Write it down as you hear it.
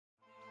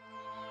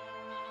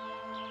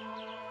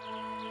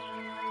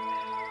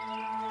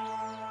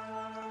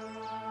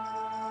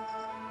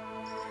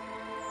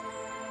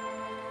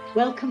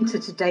Welcome to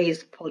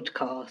today's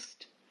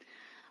podcast.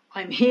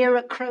 I'm here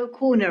at Crow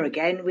Corner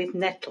again with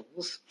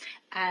Nettles,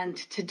 and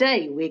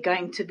today we're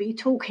going to be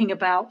talking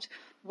about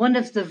one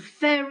of the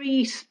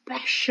very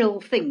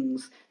special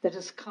things that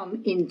has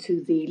come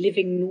into the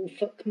Living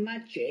Norfolk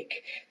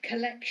Magic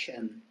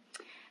collection.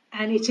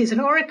 And it is an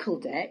oracle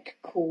deck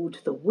called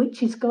the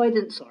Witch's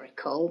Guidance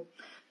Oracle,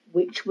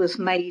 which was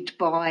made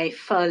by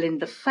Pherlin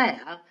the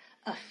Fair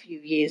a few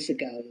years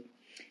ago.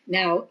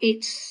 Now,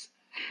 it's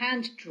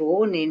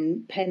hand-drawn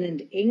in pen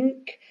and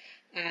ink,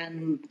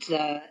 and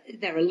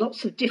there are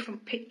lots of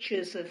different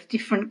pictures of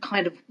different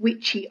kind of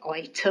witchy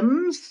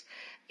items,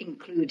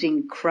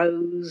 including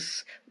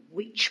crows,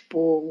 witch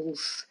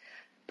balls,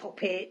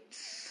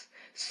 puppets,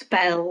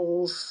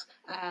 spells,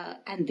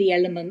 and the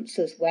elements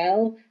as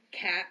well,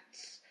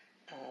 cats,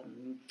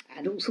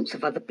 and all sorts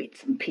of other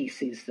bits and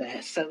pieces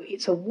there. So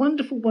it's a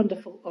wonderful,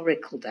 wonderful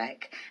oracle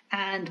deck.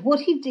 And what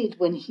he did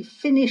when he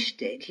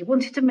finished it, he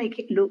wanted to make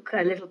it look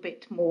a little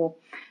bit more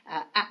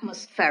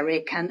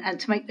atmospheric and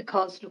to make the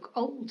cards look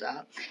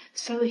older.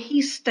 So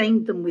he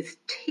stained them with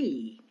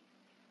tea.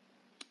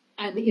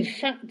 And in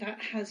fact,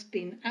 that has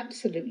been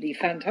absolutely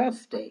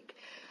fantastic.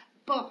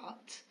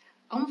 But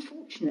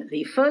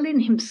unfortunately,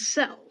 Pherlin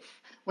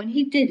himself, when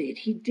he did it,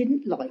 he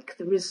didn't like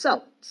the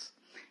results.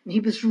 And he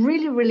was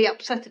really, really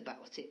upset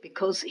about it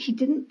because he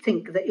didn't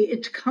think that it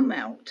had come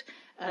out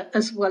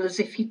as well as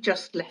if he'd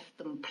just left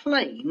them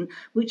plain,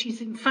 which is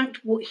in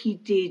fact what he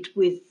did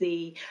with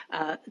the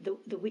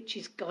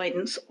Witch's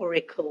Guidance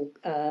Oracle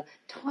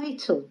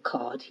title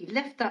card. He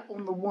left that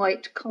on the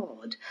white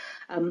card.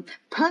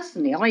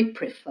 Personally, I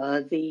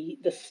prefer the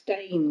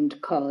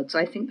stained cards.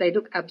 I think they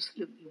look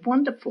absolutely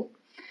wonderful.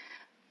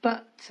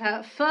 But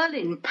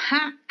Pherlin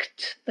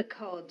packed the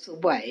cards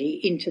away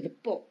into the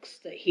box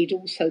that he'd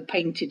also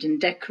painted and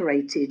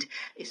decorated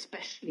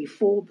especially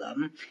for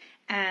them.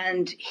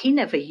 And he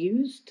never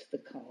used the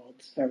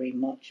cards very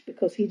much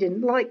because he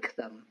didn't like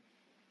them.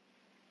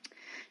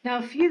 Now,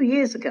 a few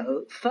years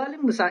ago,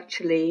 Pherlin was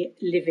actually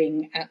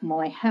living at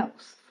my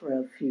house for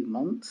a few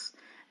months.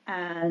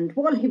 And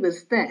while he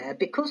was there,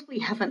 because we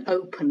have an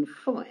open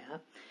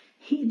fire,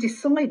 he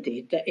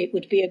decided that it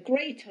would be a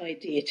great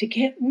idea to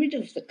get rid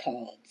of the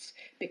cards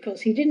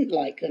because he didn't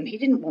like them, he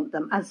didn't want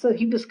them, and so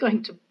he was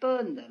going to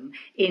burn them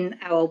in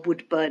our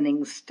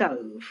wood-burning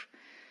stove.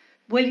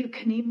 Well, you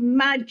can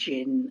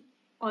imagine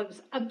I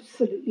was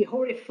absolutely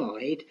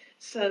horrified,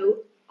 so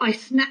I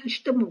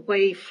snatched them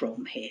away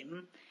from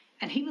him,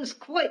 and he was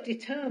quite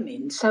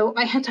determined, so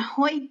I had to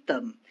hide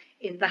them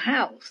in the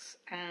house,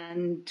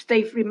 and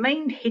they've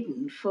remained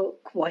hidden for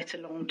quite a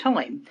long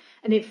time.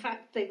 And in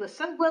fact, they were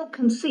so well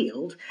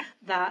concealed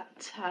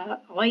that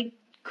I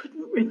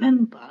couldn't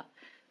remember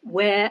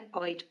where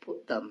I'd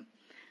put them.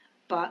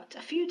 But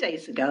a few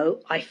days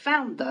ago, I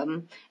found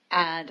them,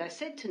 and I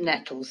said to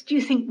Nettles, do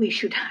you think we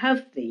should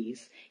have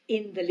these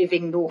in the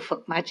Living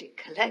Norfolk Magic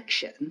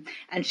collection?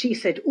 And she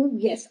said, oh,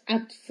 yes,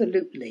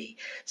 absolutely.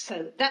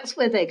 So that's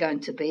where they're going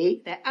to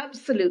be. They're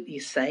absolutely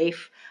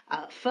safe.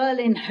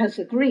 Pherlin has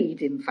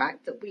agreed, in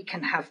fact, that we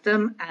can have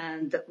them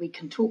and that we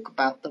can talk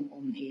about them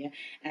on here.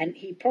 And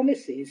he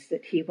promises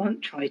that he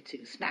won't try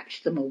to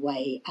snatch them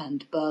away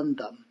and burn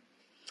them.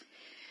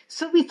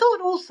 So we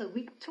thought also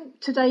we'd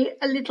talk today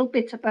a little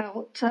bit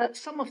about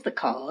some of the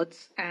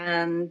cards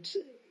and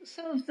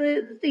some of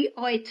the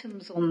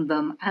items on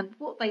them and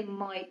what they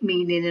might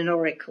mean in an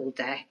oracle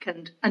deck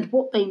and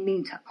what they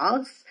mean to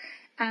us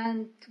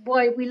and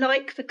why we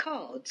like the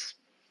cards.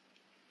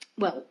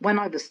 Well, when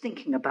I was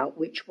thinking about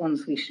which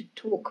ones we should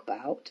talk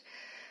about,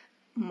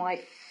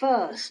 my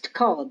first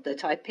card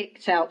that I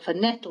picked out for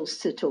Nettles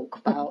to talk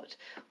about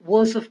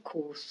was, of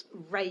course,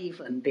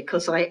 Raven,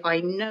 because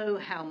I know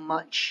how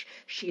much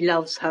she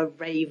loves her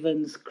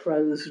ravens,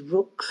 crows,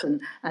 rooks,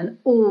 and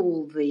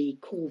all the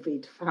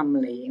corvid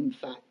family, in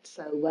fact.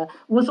 So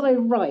was I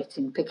right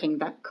in picking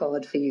that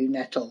card for you,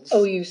 Nettles?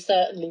 Oh, you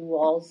certainly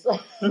was.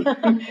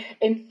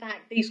 In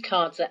fact, these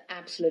cards are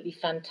absolutely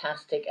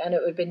fantastic, and it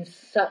would have been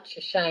such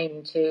a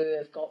shame to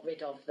have got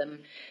rid of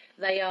them.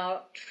 They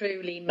are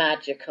truly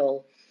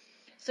magical.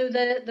 So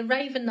the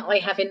raven that I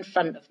have in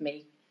front of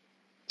me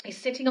is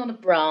sitting on a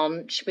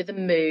branch with a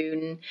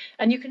moon,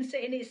 and you can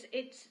see in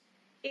its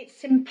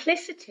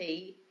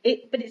simplicity,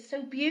 but it's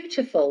so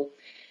beautiful.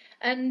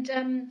 And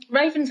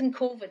ravens and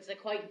corvids are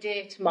quite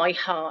dear to my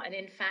heart, and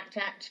in fact,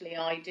 actually,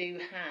 I do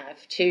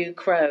have two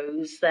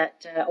crows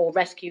or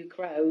rescue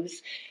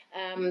crows,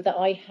 that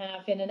I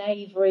have in an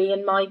aviary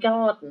in my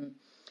garden.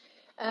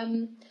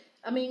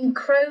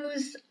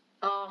 Crows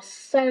are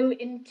so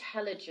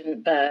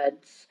intelligent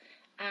birds,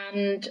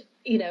 and,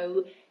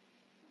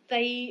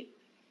 they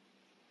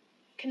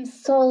can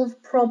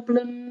solve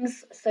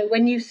problems. So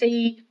when you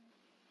see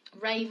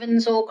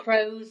ravens or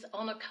crows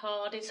on a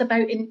card, it's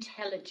about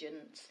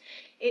intelligence.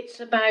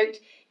 It's about,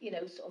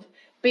 sort of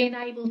being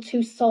able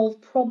to solve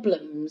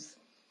problems.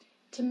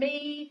 To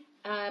me,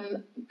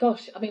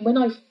 when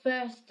I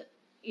first,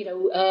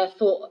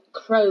 thought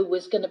crow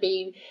was going to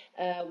be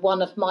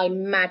one of my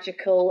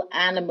magical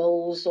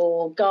animals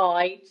or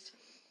guides,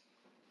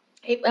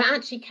 It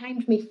actually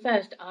came to me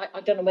first.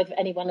 I don't know whether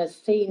anyone has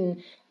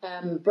seen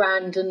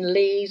Brandon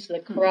Lee's The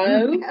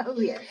Crow. Oh,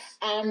 yes.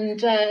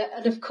 And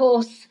of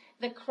course,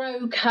 the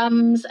crow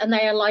comes and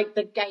they are like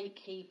the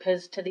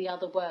gatekeepers to the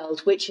other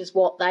world, which is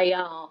what they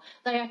are.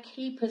 They are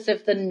keepers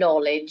of the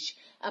knowledge.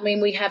 I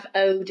mean, we have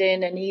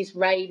Odin and his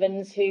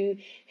ravens who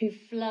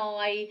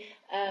fly,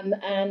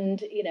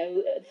 and, you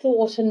know,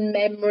 thought and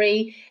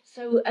memory.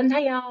 So, and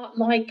they are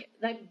like,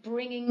 they're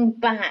bringing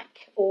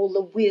back all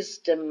the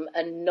wisdom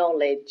and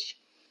knowledge.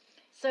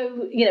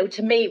 So, you know,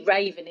 to me,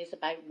 Raven is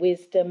about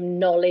wisdom,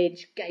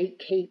 knowledge,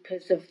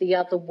 gatekeepers of the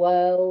other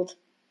world.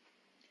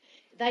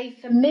 They,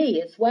 for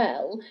me as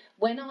well,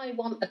 when I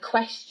want a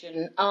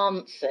question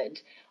answered,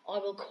 I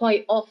will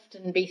quite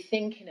often be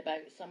thinking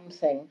about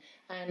something,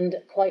 and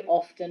quite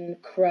often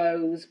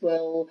crows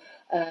will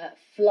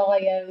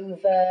fly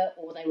over,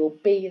 or they will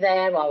be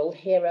there. I will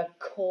hear a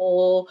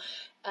call.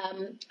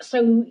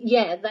 So,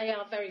 yeah, they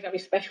are very, very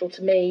special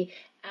to me,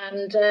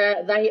 and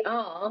they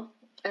are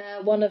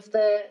one of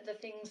the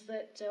things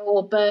that,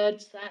 or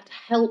birds that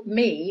help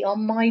me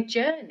on my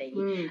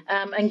journey,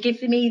 and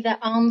give me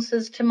the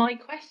answers to my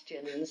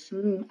questions.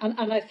 And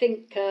I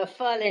think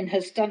Pherlin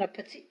has done a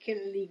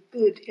particularly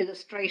good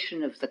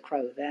illustration of the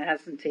crow there,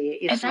 hasn't he?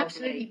 It's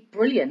absolutely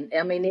brilliant.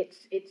 I mean,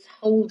 it's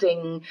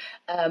holding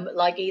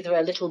like either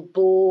a little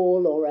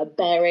ball or a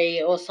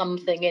berry or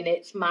something in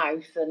its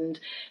mouth, and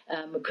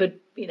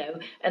could, you know,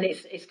 and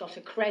it's got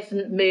a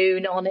crescent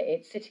moon on it.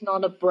 It's sitting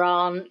on a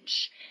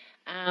branch.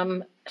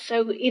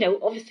 So, you know,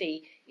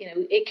 obviously, you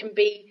know, it can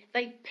be,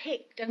 they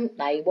pick, don't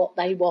they, what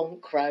they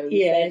want, crows.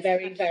 Yes, they're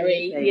very,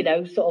 absolutely. very, you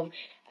know, sort of,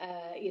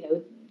 you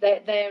know,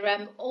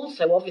 they're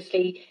also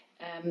obviously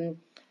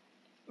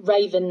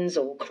ravens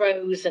or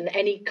crows and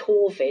any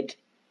corvid,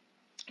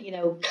 you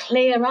know,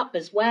 clear up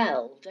as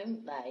well,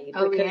 don't they?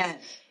 Because,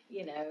 yes.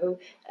 You know,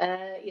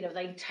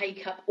 they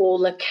take up all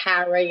the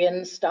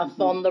carrion stuff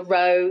on the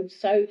road.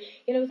 So,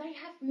 you know, they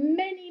have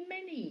many,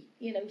 many,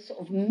 you know, sort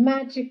of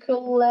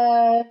magical,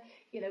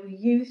 you know,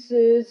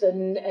 uses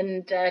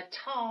and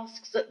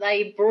tasks that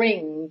they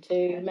bring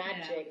to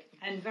magic.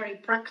 And very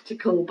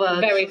practical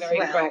birds. Very, very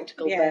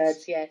practical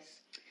birds, yes.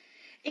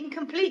 In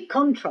complete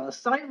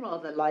contrast, I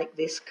rather like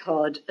this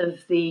card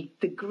of the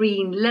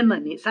green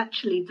lemon. It's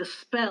actually the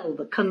spell,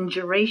 the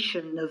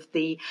conjuration of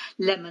the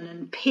lemon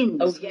and pins.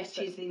 Oh, yes.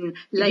 Which is in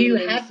You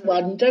have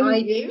one, don't you?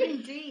 I do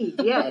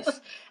indeed, yes.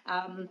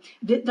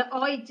 The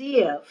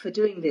idea for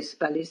doing this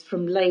spell is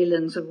from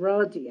Leyland's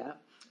Aradia,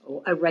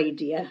 or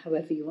Aradia,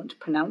 however you want to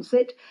pronounce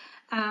it.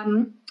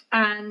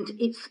 And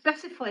it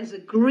specifies a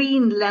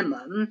green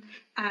lemon,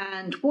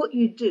 and what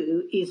you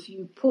do is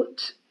you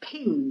put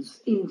pins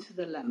into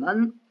the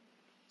lemon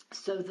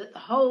so that the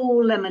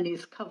whole lemon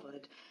is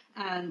covered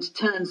and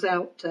turns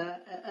out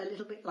a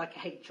little bit like a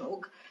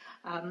hedgehog.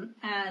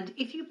 And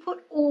if you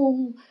put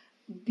all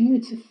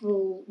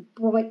beautiful,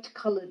 bright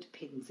coloured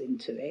pins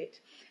into it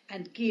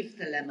and give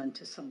the lemon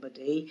to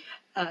somebody,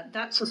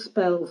 that's a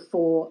spell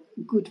for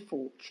good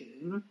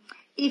fortune.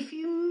 If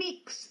you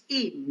mix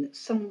in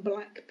some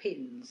black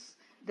pins,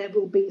 there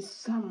will be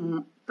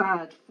some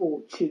bad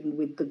fortune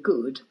with the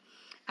good.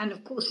 And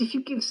of course, if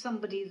you give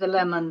somebody the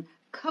lemon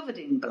covered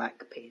in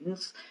black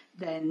pins,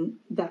 then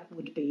that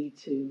would be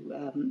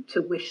to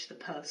wish the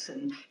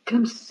person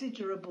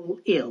considerable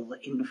ill,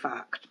 in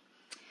fact.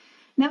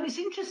 Now, it's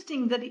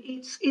interesting that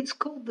it's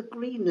called the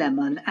green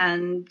lemon,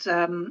 and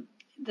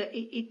that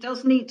it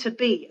does need to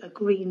be a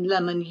green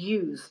lemon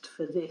used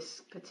for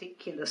this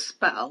particular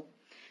spell.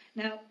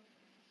 Now,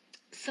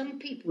 some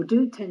people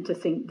do tend to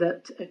think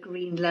that a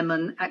green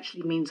lemon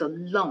actually means a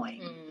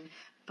lime,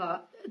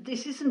 but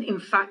this isn't in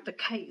fact the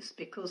case,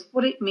 because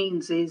what it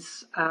means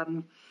is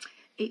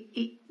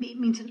it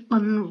means an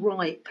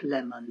unripe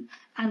lemon.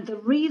 And the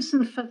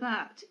reason for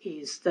that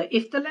is that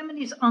if the lemon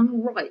is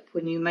unripe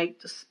when you make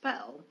the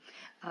spell,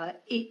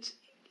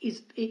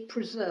 it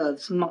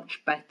preserves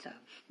much better.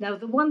 Now,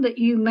 the one that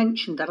you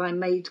mentioned that I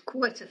made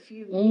quite a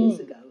few years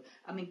ago,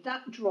 I mean,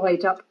 that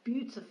dried up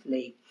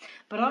beautifully.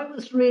 But I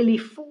was really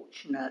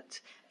fortunate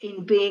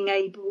in being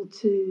able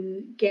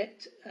to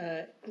get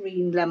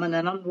green lemon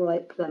and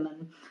unripe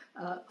lemon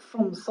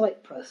from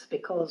Cyprus,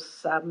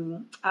 because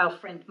our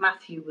friend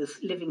Matthew was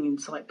living in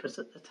Cyprus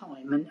at the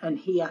time, and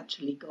he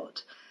actually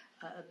got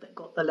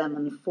the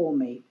lemon for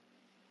me.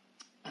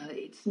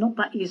 It's not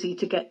that easy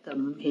to get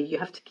them here. You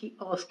have to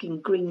keep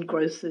asking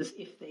greengrocers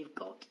if they've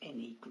got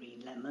any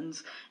green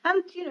lemons.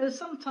 And, you know,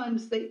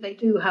 sometimes they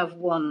do have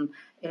one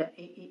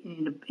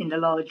in a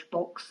large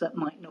box that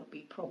might not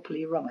be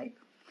properly ripe.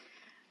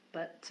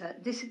 But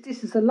this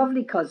is a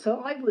lovely card.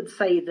 So I would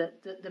say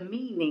that the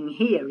meaning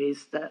here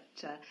is that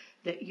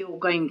you're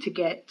going to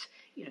get,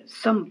 you know,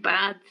 some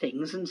bad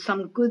things and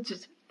some good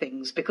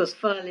things, because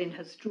Pherlin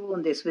has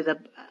drawn this with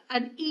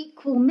an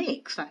equal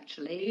mix,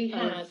 actually,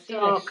 of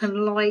dark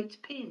and light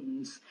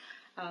pins.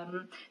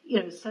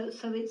 You know, so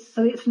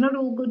it's not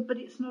all good, but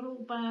it's not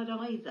all bad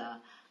either.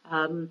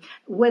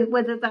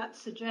 Whether that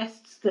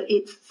suggests that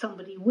it's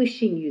somebody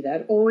wishing you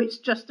that, or it's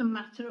just a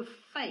matter of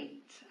fate.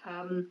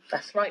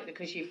 That's right,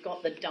 because you've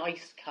got the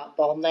dice cup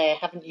on there,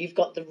 haven't you? You've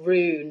got the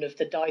rune of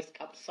the dice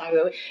cup.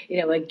 So,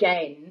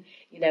 again,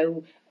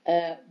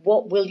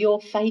 what will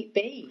your fate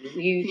be?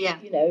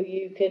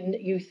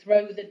 You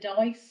throw the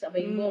dice. I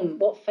mean,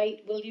 what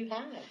fate will you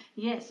have?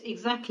 Yes,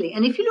 exactly.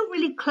 And if you look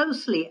really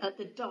closely at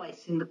the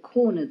dice in the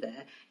corner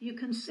there, you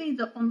can see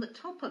that on the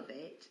top of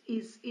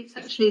it's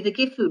actually the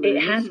Gifu rune.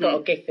 It has got a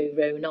Gifu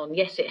rune on.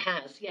 Yes, it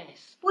has.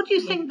 Yes. What do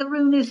you think the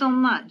rune is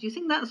on that? Do you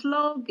think that's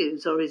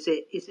Largu's or is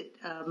it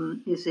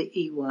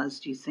Iwa's?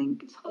 Do you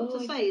think it's hard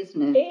to say,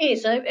 isn't it? It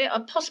is.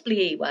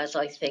 Possibly Iwa's,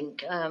 I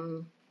think.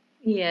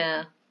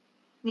 Yeah.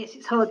 Yes,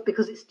 it's hard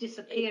because it's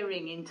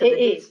disappearing into the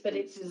distance, but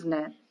it's, isn't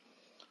it?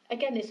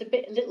 Again, it's a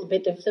little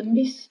bit of the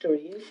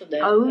mystery, isn't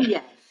it? Oh,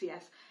 yes.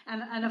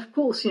 And of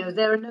course,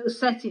 there are no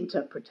set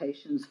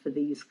interpretations for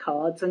these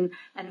cards, and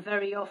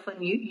very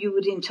often you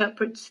would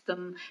interpret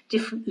them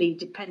differently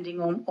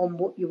depending on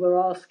what you were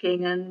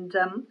asking and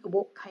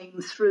what came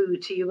through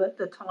to you at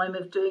the time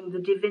of doing the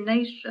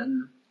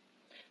divination.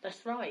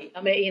 That's right.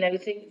 I mean,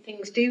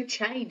 things do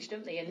change,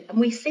 don't they? And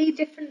we see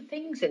different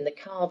things in the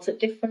cards at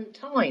different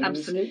times.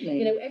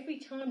 Absolutely. Every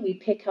time we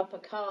pick up a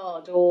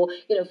card or,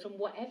 from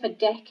whatever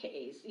deck it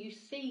is, you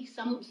see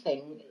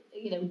something,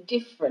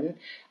 different,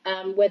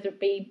 whether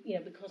it be,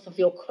 because of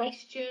your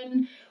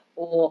question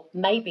or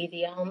maybe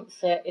the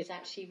answer is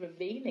actually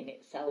revealing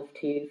itself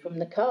to you from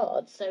the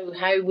cards. So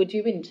how would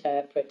you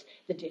interpret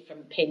the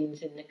different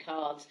pins in the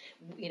cards?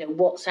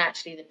 What's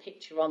actually the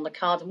picture on the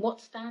card and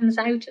what stands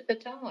out at the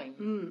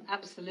time?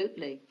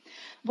 Absolutely.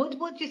 What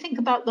do you think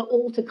about the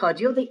altar card?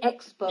 You're the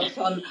expert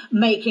on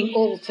making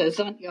altars,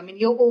 aren't you? I mean,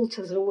 your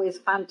altars are always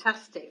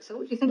fantastic. So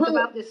what do you think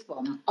about this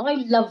one? I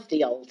love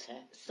the altar.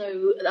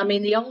 So, I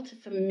mean, the altar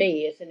for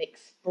me is an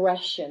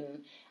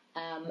expression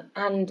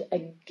and a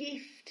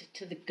gift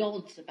to the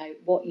gods about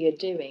what you're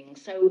doing.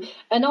 So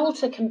an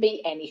altar can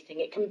be anything.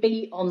 It can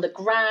be on the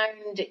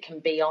ground, it can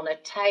be on a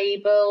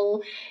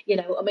table, there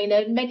are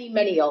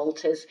many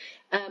altars.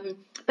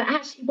 But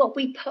actually what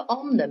we put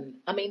on them,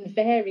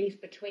 varies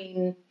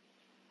between,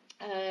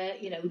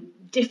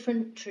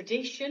 different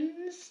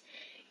traditions.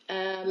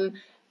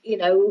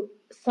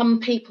 Some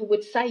people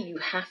would say you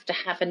have to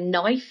have a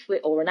knife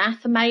or an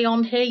athame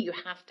on here, you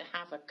have to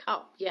have a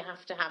cup, you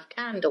have to have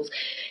candles,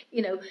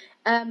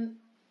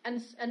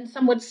 and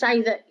some would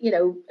say that,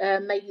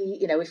 maybe,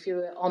 if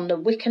you're on the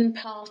Wiccan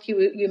path,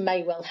 you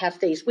may well have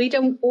these. We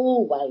don't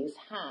always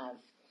have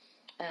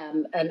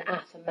an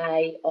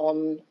athame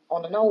on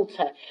an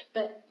altar,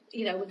 but,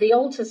 the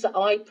altars that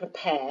I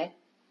prepare,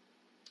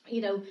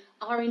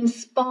 are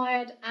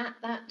inspired at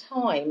that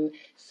time.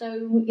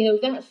 So,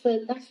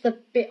 that's the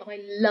bit I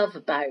love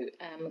about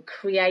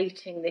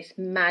creating this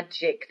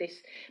magic,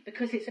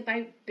 because it's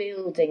about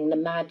building the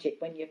magic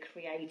when you're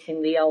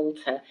creating the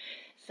altar.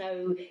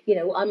 So,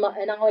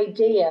 an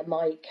idea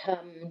might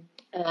come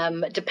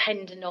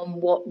depending on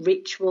what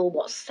ritual,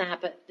 what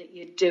Sabbath that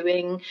you're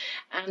doing,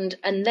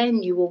 and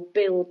then you will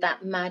build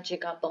that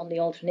magic up on the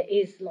altar. And it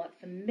is, like,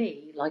 for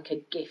me, like a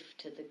gift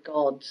to the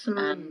gods.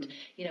 And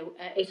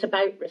it's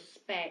about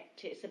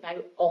respect, it's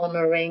about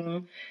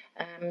honouring.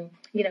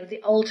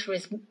 The altar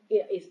is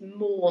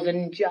more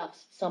than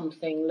just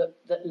something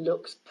that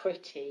looks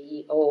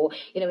pretty, or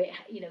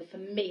for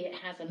me it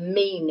has a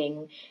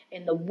meaning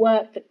in the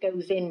work that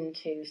goes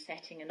into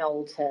setting an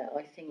altar.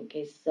 I think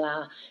is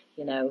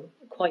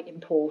quite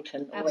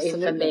important.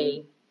 Absolutely. For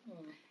me.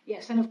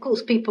 Yes, and of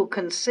course people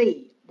can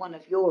see one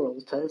of your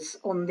altars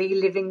on the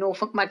Living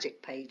Norfolk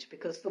Magic page,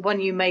 because the one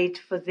you made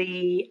for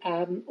the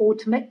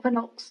autumn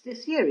equinox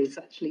this year is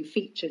actually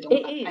featured on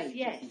that page,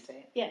 isn't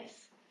it?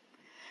 Yes.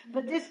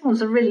 But this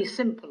one's a really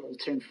simple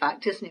altar, in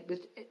fact, isn't it?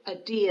 With a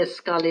deer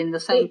skull in the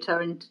centre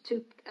and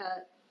two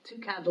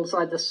candles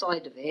either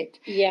side of it.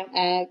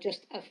 Yeah.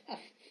 Just a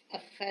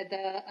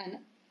feather,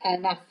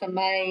 an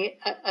athame,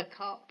 a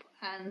cup,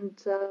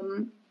 and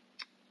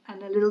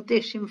a little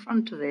dish in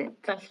front of it.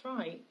 That's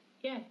right.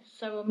 Yeah.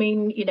 So,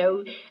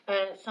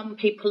 some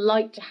people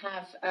like to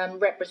have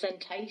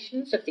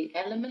representations of the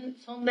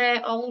elements on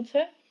their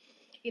altar.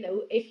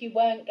 If you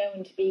weren't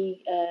going to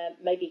be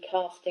maybe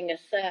casting a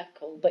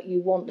circle, but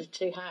you wanted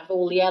to have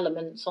all the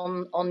elements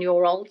on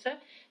your altar,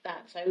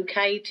 that's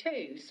okay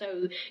too.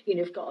 So,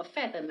 you've got a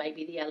feather,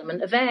 maybe the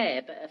element of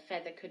air, but a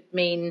feather could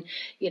mean,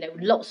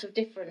 lots of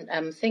different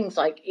things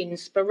like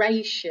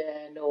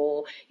inspiration,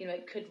 or,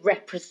 it could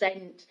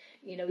represent,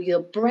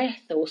 your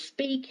breath or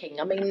speaking.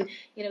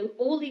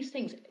 All these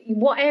things,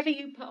 whatever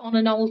you put on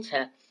an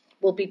altar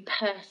will be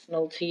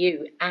personal to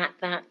you at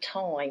that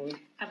time.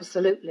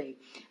 Absolutely.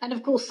 And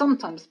of course,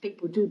 sometimes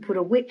people do put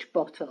a witch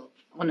bottle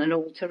on an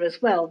altar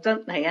as well,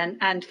 don't they? And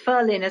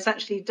Pherlin has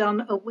actually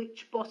done a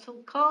witch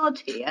bottle card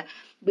here,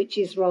 which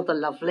is rather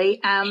lovely.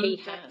 He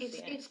has,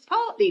 yes. It's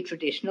partly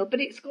traditional, but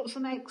it's got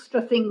some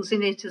extra things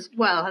in it as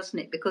well,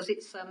 hasn't it? Because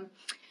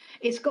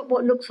it's got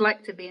what looks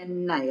like to be a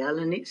nail,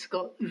 and it's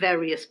got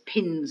various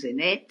pins in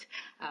it.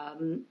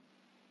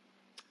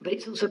 but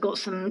it's also got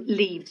some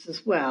leaves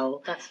as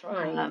well. That's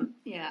right.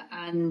 Yeah,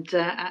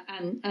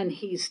 and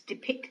he's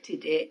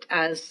depicted it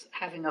as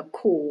having a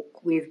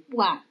cork with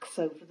wax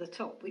over the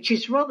top, which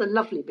is rather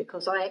lovely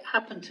because I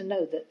happen to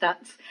know that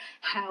that's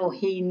how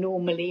he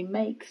normally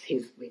makes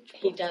his witch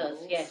bottles. He does,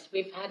 yes.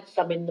 We've had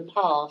some in the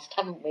past,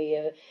 haven't we?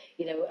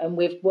 And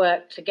we've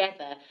worked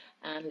together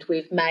and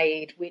we've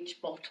made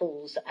witch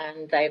bottles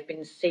and they've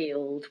been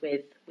sealed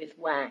with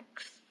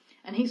wax.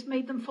 And he's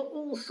made them for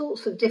all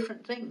sorts of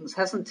different things,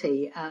 hasn't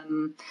he?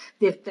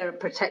 There are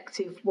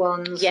protective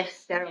ones.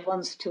 Yes. There are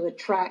ones to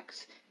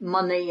attract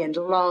money and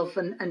love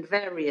and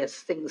various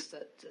things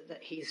that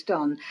he's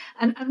done.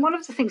 And one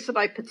of the things that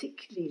I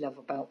particularly love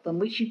about them,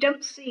 which you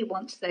don't see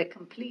once they're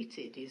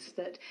completed, is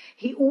that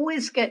he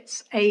always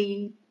gets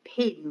a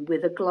pin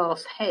with a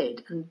glass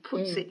head and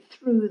puts it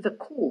through the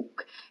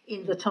cork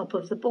in the top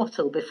of the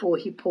bottle before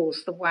he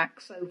pours the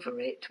wax over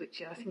it,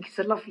 which I think is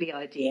a lovely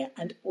idea.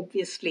 And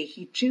obviously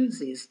he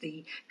chooses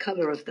the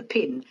colour of the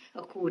pin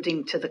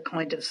according to the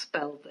kind of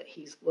spell that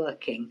he's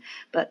working.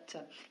 But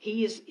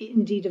he is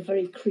indeed a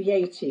very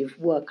creative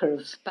worker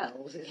of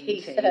spells, isn't he?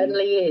 He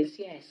certainly is,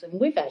 yes. And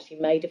we've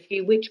actually made a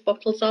few witch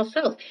bottles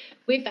ourselves.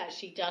 We've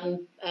actually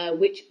done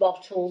witch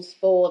bottles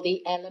for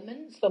the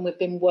elements when we've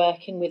been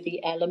working with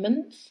the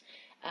elements.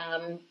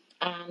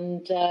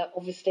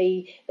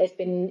 Obviously there's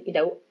been,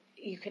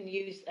 you can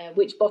use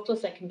witch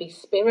bottles. They can be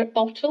spirit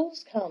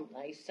bottles, can't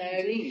they? So,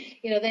 Indeed.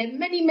 There are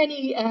many,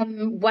 many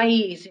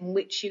ways in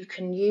which you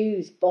can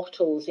use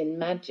bottles in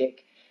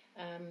magic.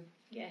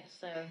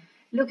 So...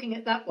 Looking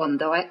at that one,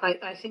 though,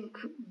 I think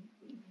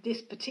this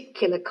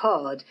particular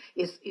card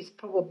is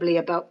probably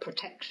about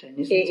protection,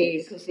 isn't it? It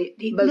is. Because it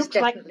Most looks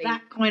definitely.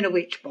 like that kind of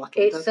witch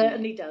bottle, It doesn't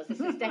certainly does. This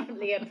is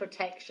definitely a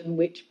protection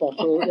witch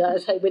bottle,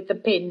 say, with the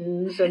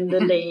pins and the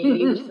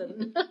leaves.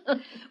 And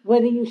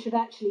Whether you should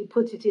actually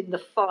put it in the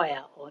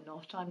fire or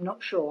not, I'm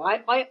not sure.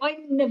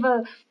 I'm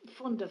never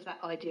fond of that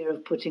idea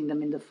of putting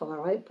them in the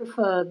fire. I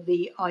prefer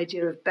the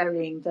idea of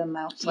burying them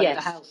outside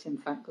the house, in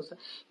fact, because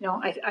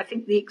I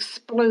think the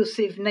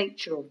explosive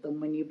nature of them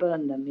when you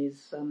burn them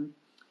is...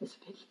 It's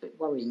a bit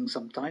worrying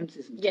sometimes,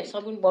 isn't it? Yes, I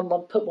wouldn't want to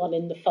put one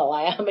in the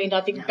fire. I mean,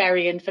 I think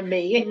burying for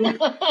me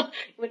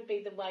would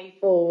be the way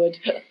forward.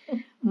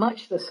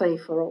 Much the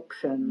safer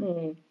option.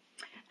 Mm.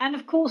 And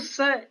of course,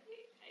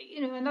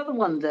 another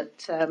one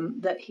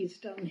that he's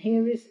done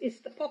here is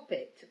the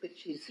poppet,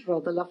 which is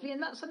rather lovely,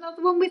 and that's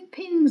another one with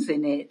pins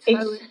in it. So...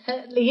 It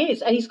certainly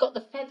is, and he's got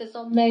the feathers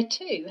on there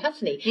too,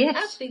 hasn't he? Yes.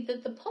 Actually,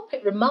 the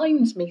poppet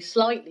reminds me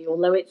slightly,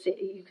 although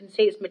you can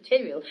see its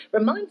material,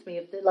 reminds me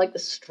of the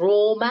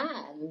straw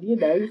man,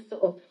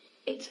 sort of.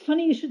 It's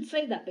funny you should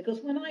say that,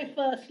 because when I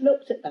first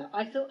looked at that,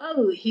 I thought,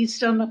 oh, he's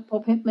done a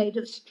poppet made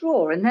of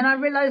straw. And then I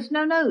realised,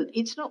 no,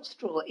 it's not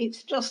straw.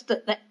 It's just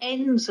that the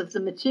ends of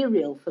the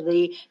material for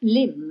the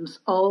limbs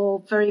are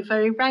very,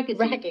 very raggedy.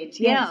 Ragged,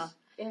 yes.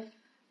 Yeah.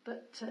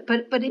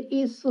 But it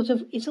is sort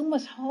of, it's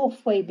almost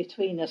halfway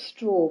between a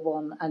straw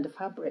one and a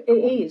fabric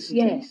It one. is,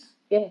 yes.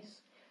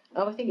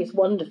 Oh, I think it's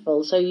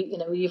wonderful. So,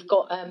 you've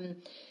got,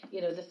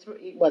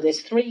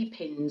 there's 3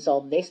 pins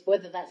on this.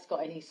 Whether that's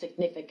got any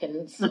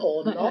significance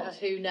or not,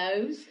 who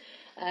knows?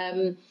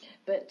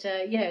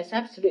 It's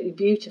absolutely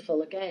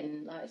beautiful.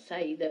 Again, like I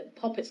say, that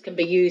poppets can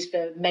be used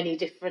for many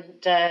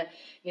different,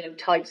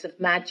 types of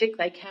magic.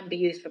 They can be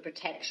used for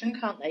protection,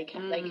 can't they?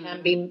 They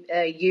can be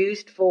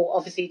used for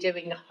obviously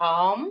doing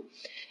harm.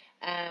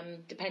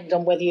 Depends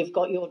on whether you've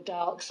got your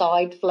dark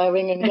side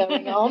flowing and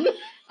going on.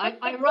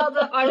 I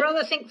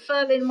rather think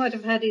Pherlin might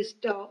have had his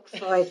dark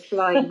side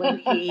flying when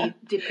he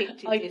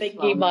depicted I this think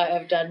one. he might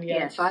have done,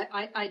 yes.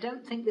 I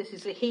don't think this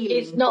is a healing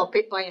It's not,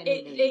 poppet by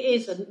any means. It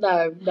isn't,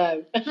 no.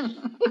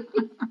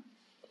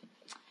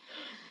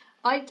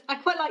 I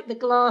quite like the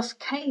glass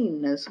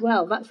cane as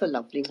well. That's a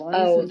lovely one,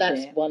 Oh, isn't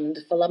that's it?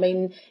 wonderful. I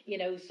mean,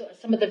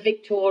 some of the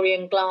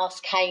Victorian glass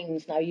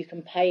canes now you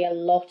can pay a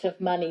lot of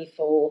money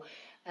for.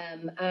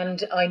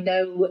 And I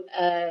know,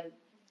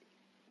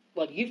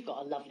 you've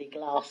got a lovely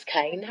glass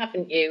cane,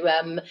 haven't you?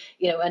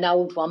 An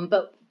old one.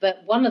 But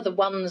one of the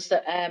ones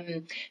that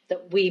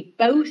we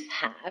both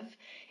have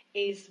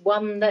is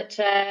one that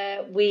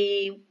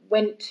we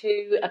went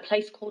to a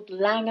place called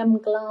Langham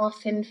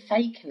Glass in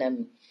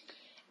Fakenham.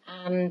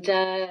 And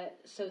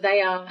so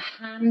they are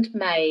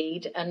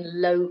handmade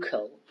and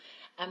local.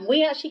 And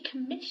we actually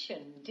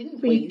commissioned,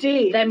 didn't we? We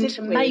did, them didn't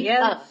to we? make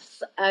Yes.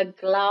 us a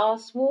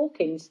glass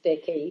walking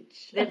stick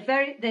each. They're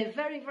very,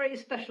 very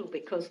special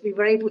because we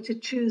were able to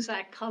choose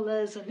our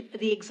colours and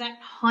the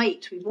exact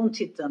height we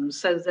wanted them,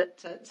 so that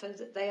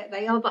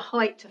they are the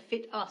height to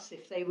fit us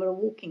if they were a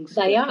walking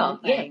stick. They are,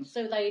 aren't they? yes.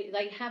 So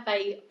they have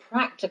a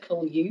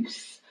practical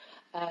use.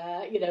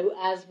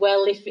 As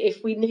well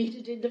if we need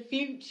it in the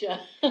future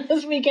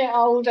as we get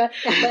older.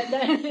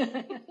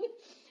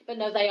 But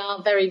no, they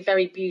are very,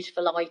 very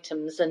beautiful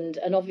items, and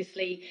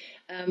obviously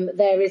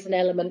there is an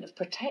element of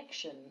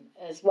protection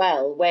as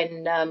well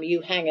when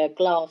you hang a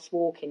glass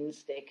walking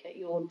stick at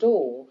your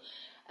door.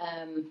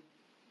 And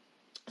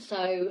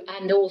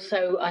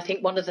also I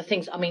think one of the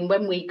things, I mean,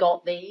 when we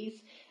got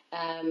these,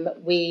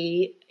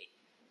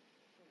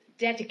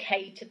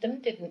 dedicated them,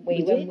 didn't we?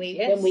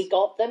 Yes. When we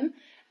got them,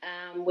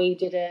 we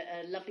did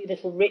a lovely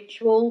little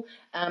ritual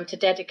to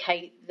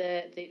dedicate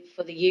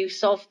for the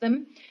use of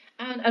them,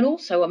 and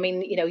also, I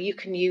mean, you know, you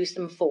can use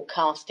them for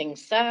casting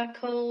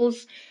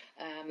circles.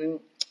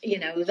 You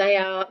know, they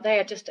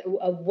are just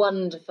a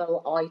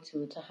wonderful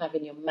item to have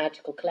in your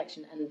magical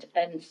collection,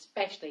 and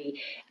especially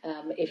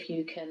if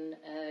you can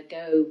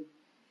go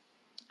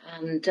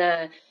and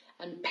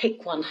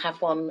pick one,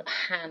 have one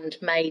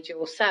handmade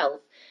yourself.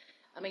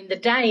 I mean, the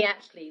day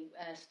actually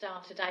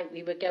started out.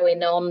 We were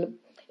going on.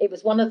 It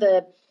was one of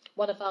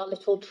our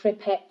little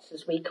tripettes,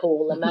 as we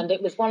call them, and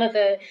it was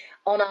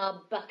on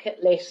our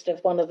bucket list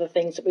of one of the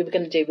things that we were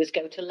going to do was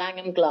go to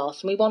Langham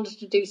Glass, and we wanted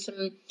to do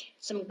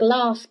some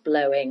glass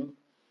blowing.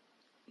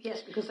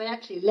 Yes, because they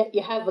actually let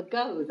you have a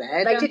go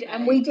there. They did,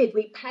 and we did.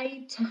 We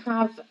paid to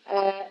have,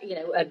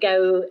 a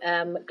go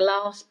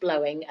glass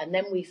blowing, and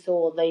then we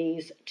saw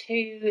these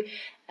two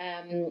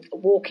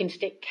walking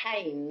stick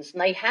canes,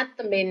 and they had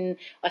them in,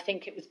 I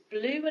think it was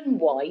blue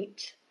and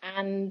white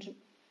and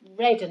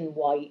red and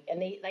white,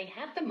 and they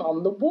had them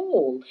on the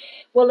wall.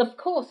 Well, of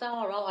course,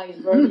 our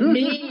eyes were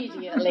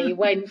immediately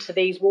went to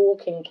these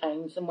walking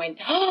canes and went,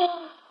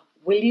 oh,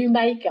 will you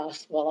make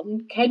us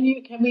one? Can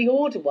we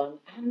order one?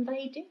 And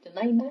they did, and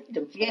they made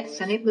them for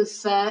us. And it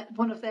was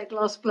one of their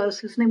glass blowers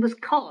whose name was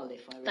Carl,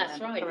 if I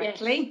remember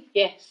correctly.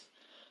 Yes.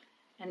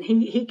 And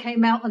he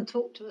came out and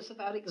talked to us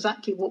about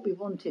exactly what we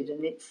wanted,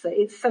 and it's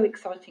so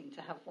exciting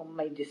to have one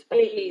made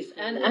especially. It is,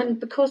 and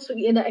because,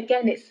 you know,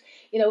 again, it's,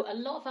 you know, a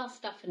lot of our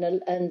stuff in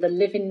the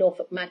Living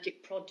Norfolk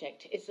Magic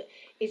project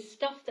is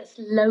stuff that's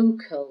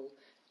local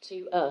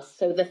to us.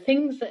 So the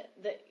things that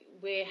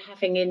we're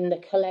having in the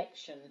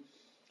collection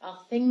are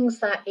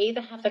things that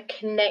either have a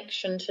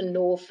connection to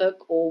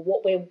Norfolk or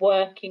what we're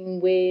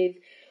working with,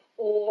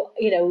 or,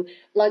 you know,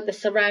 like the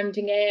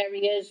surrounding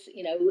areas,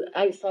 you know,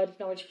 outside of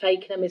Norwich,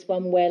 Fakenham is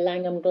one where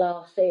Langham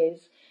Glass is.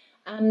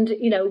 And,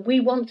 you know, we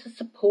want to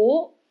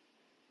support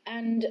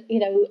and, you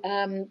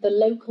know, the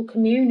local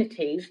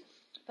communities,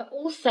 but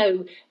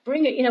also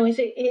bring it, you know, it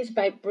is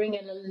about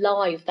bringing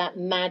alive that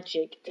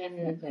magic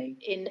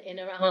in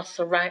our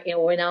surrounding,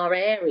 or in our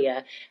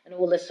area, and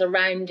all the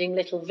surrounding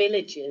little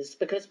villages,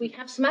 because we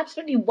have some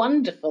absolutely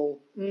wonderful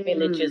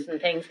villages and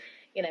things,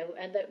 you know,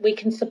 and that we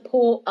can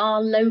support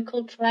our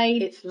local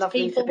trade. It's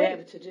lovely to be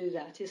able to do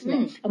that, isn't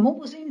it? And what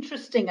was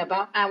interesting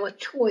about our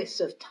choice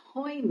of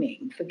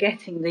timing for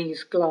getting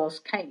these glass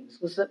canes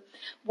was that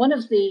one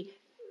of the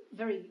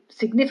very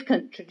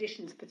significant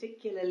traditions,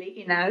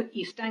 particularly in our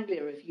East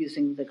Anglia, of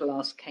using the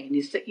glass cane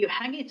is that you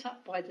hang it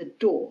up by the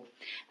door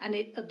and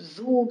it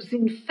absorbs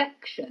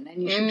infection,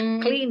 and you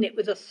should clean it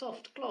with a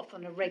soft cloth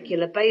on a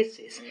regular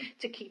basis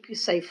to keep you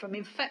safe from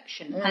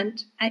infection.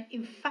 And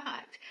in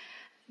fact,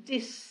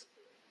 this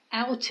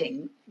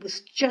outing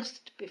was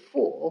just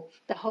before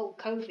the whole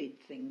COVID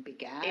thing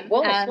began. It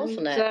was,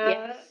 wasn't it?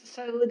 Yes.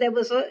 So there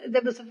was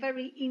a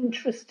very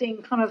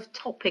interesting kind of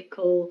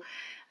topical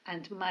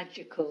and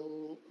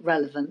magical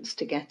relevance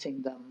to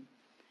getting them.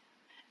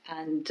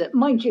 And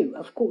mind you,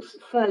 of course,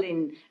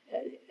 Pherlin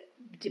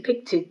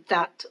depicted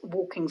that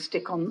walking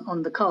stick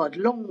on the card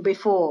long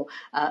before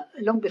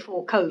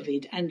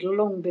COVID, and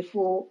long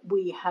before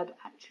we had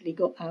actually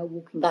got our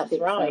walking sticks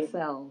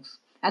ourselves.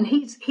 And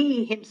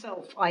he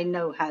himself, I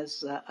know,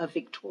 has a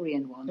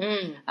Victorian one,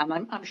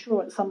 and I'm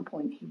sure at some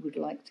point he would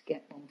like to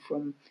get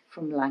one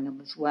from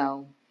Langham as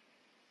well.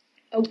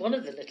 Oh, one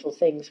of the little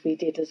things we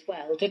did as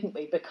well, didn't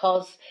we?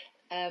 Because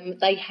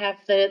they have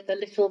the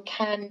little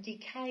candy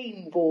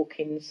cane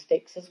walking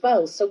sticks as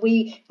well. So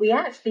we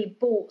actually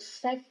bought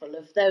several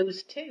of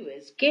those too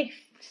as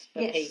gifts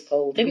for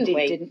people, didn't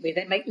we? Didn't we?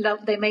 They make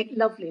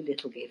lovely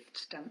little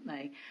gifts, don't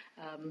they?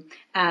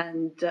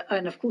 And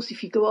of course,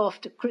 if you go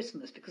after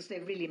Christmas, because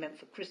they're really meant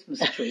for Christmas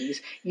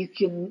trees, you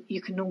can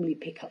normally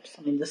pick up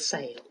some in the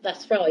sale.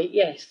 That's right.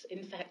 Yes.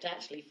 In fact,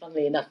 actually,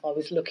 funnily enough, I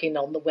was looking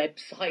on the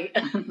website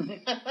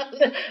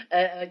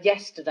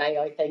yesterday,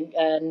 I think,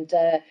 and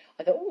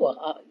I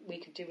thought, we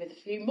could do with a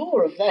few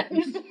more of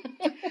those.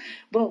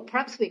 Well,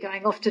 perhaps we're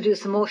going off to do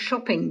some more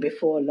shopping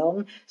before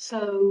long.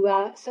 So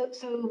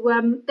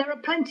there are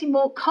plenty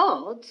more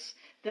cards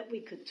that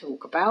we could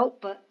talk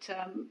about, but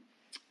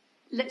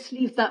let's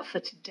leave that for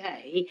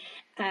today.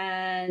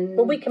 And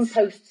well, we can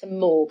post some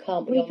more,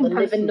 can't we, on the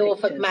Living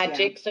Norfolk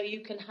Magic, so you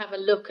can have a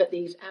look at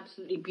these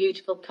absolutely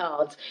beautiful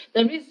cards.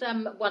 There is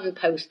one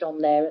post on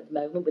there at the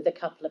moment with a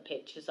couple of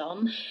pictures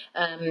on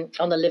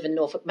the Living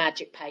Norfolk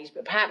Magic page,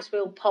 but perhaps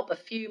we'll pop a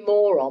few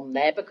more on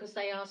there because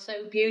they are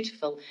so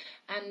beautiful.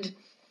 And,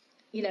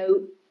 you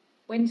know,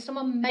 when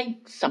someone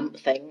makes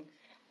something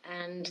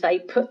and they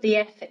put the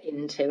effort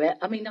into it,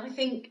 I mean, I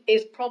think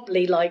it's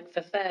probably like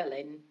for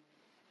Pherlin,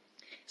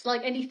 It's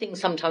like anything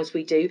sometimes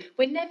we do.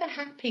 We're never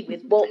happy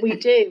with what we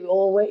do,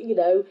 or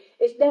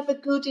it's never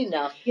good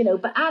enough,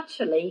 but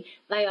actually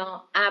they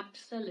are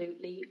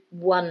absolutely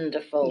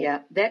wonderful.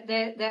 Yeah,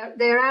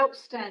 they're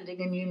outstanding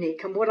and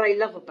unique, and what I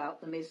love about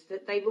them is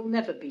that they will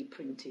never be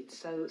printed.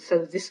 So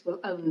this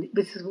will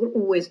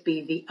always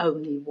be the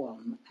only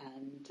one,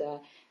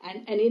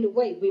 and in a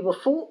way we were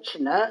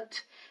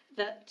fortunate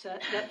that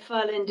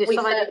Pherlin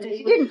decided that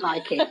he didn't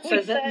like it,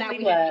 so that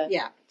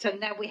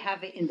now we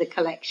have it in the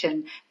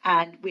collection,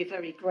 and we're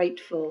very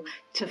grateful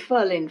to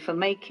Pherlin for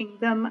making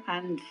them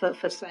and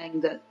for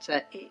saying that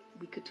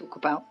we could talk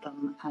about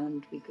them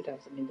and we could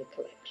have them in the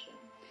collection.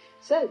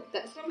 So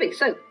that's lovely.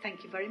 So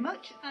thank you very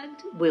much, and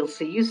we'll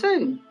see you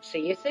soon.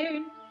 See you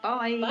soon.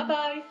 Bye.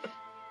 Bye-bye.